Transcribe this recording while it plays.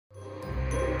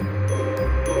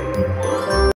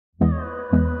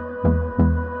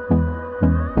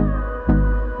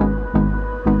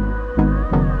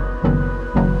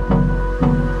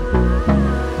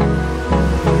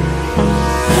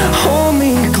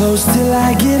close till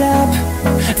I get up.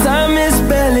 Time is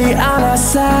barely on our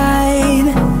side.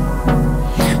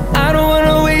 I don't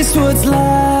wanna waste what's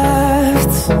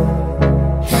left.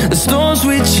 The storms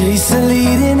we chase are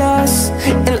leading us,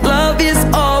 and love is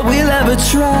all we'll ever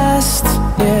trust.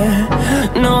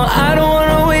 Yeah, no, I don't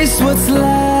wanna waste what's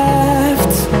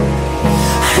left.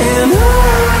 And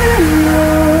on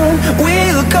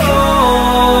we'll go,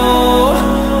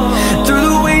 through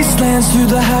the wastelands, through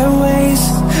the highways,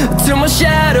 till my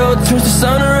shadow turns to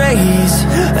sun rays.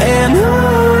 And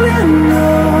on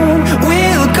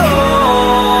we'll go,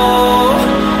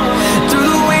 through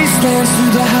the wastelands,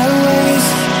 through the highways,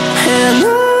 and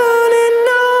on.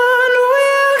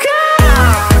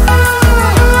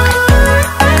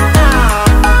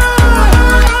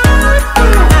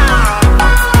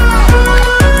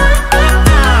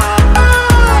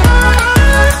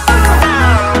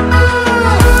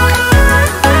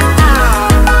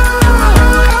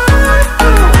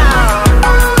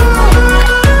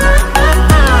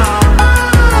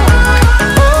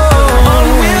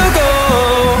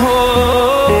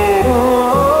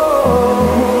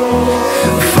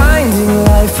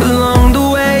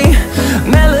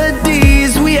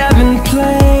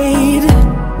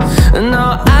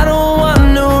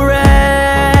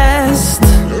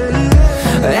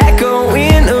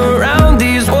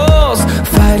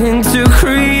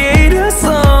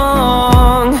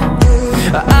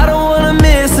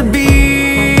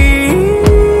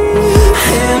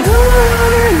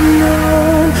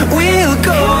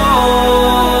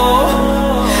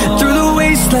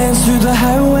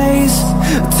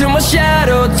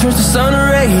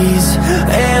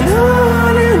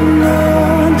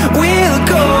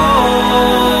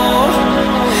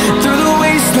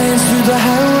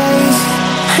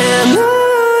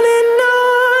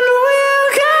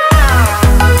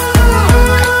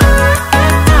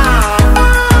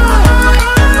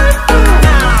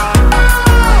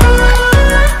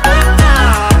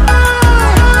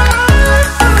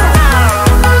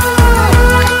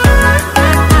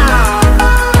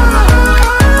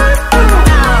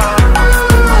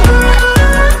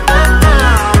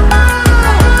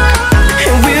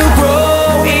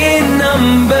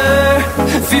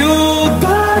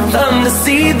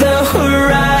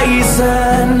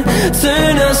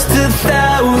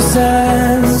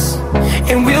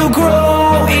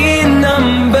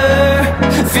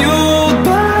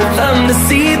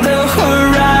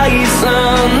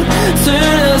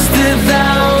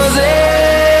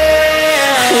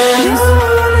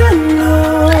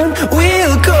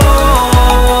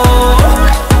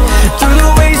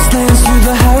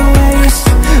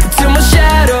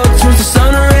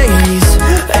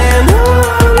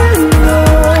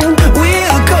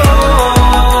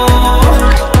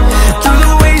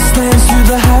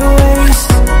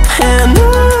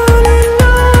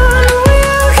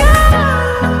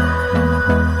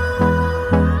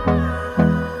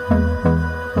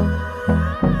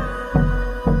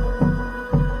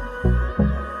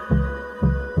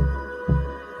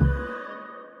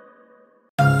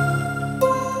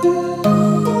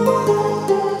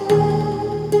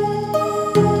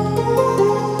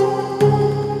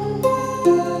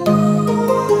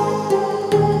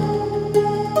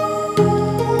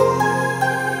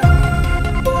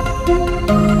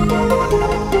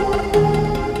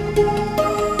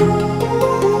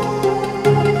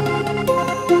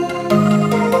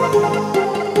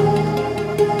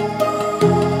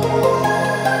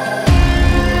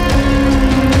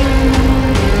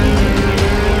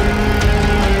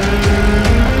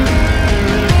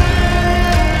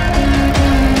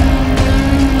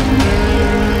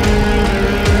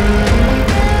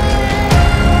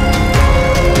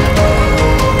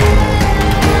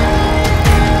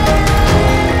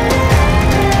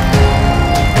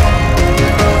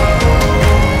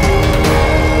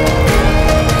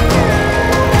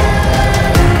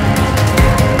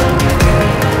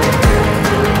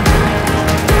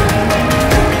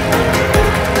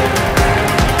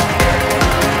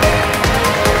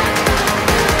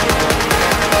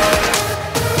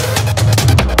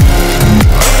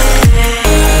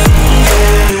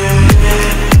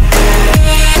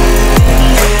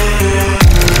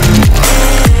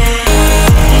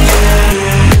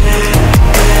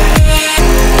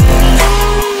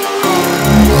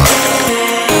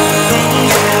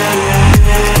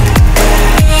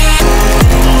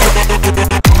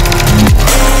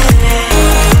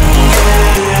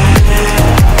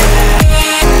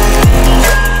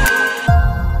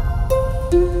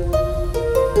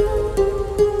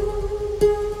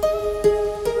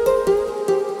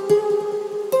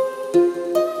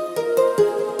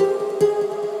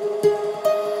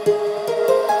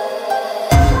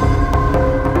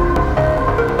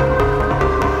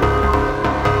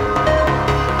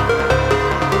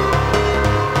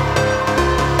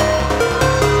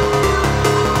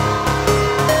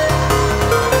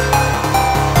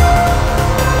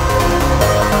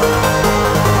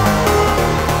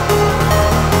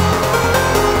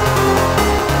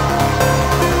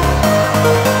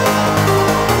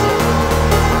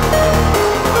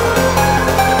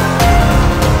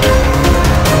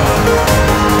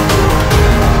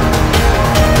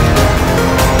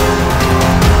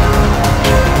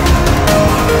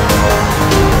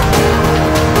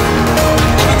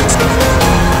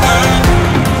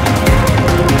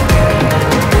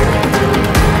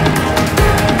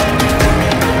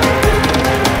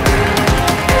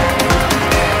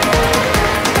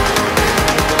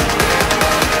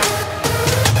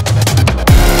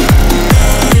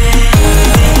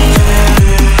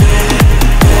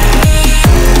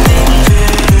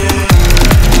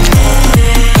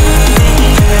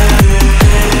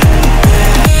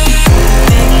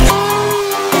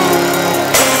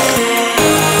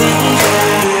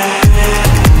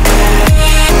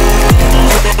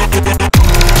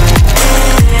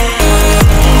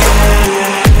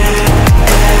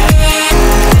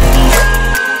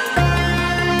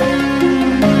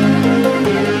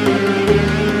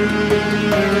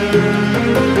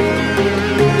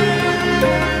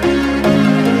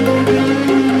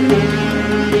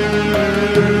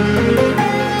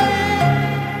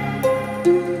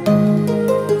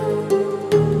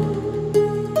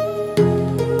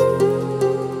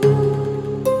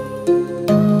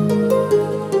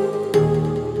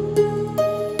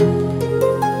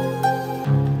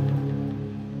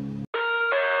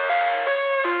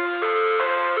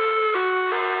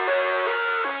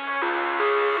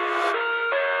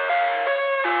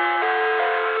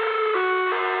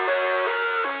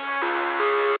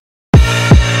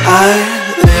 I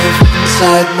live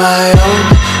inside my own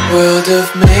world of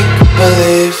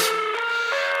make-believe.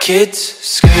 Kids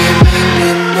screaming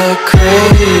in the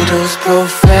cradles,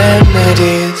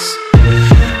 profanities.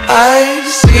 I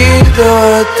see the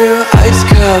world through ice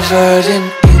covered in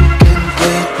ink and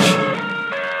bleach.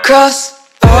 Cross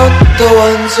out the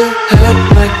ones who heard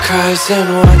my cries and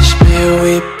watched me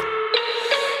weep.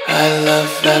 I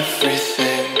love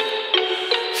everything.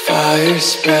 Fire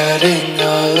spreading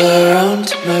all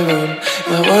around my room.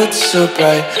 My world's so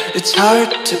bright, it's hard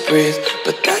to breathe,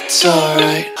 but that's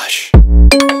alright. Hush.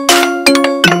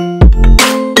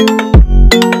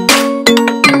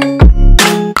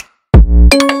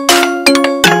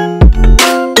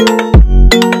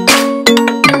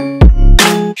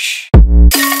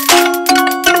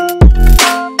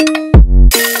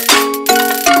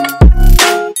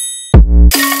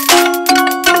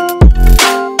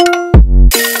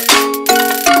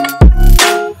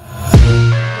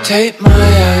 Tape my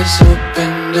eyes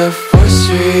open to force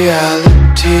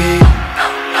reality.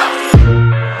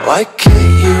 Why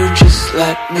can't you just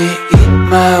let me eat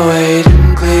my weight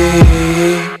in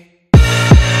glee?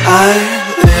 I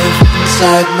live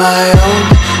inside my own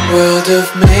world of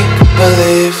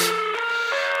make-believe.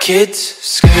 Kids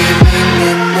screaming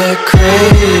in the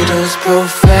cradles,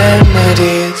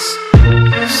 profanities.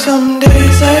 Some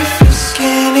days I feel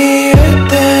skinnier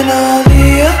than all the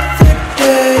other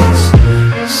days.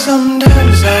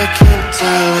 Sometimes I can't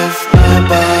tell if my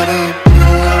body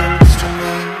belongs to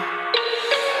me.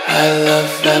 I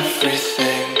love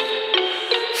everything.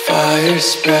 Fire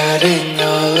spreading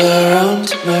all around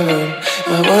my room.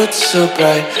 My world's so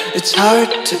bright, it's hard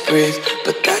to breathe,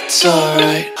 but that's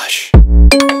alright. Hush.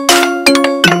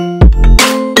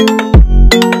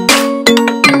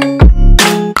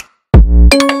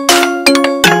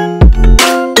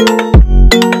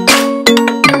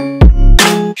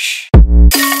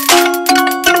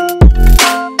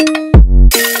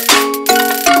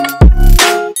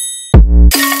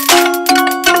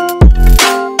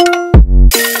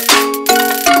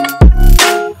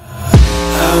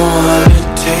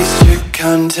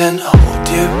 Content, hold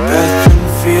your breath and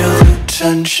feel the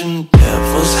tension.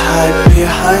 Devils hide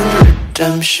behind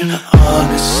redemption.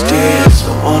 Honesty is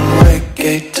a one-way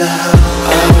gate to hell.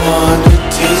 I wanna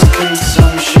taste concern.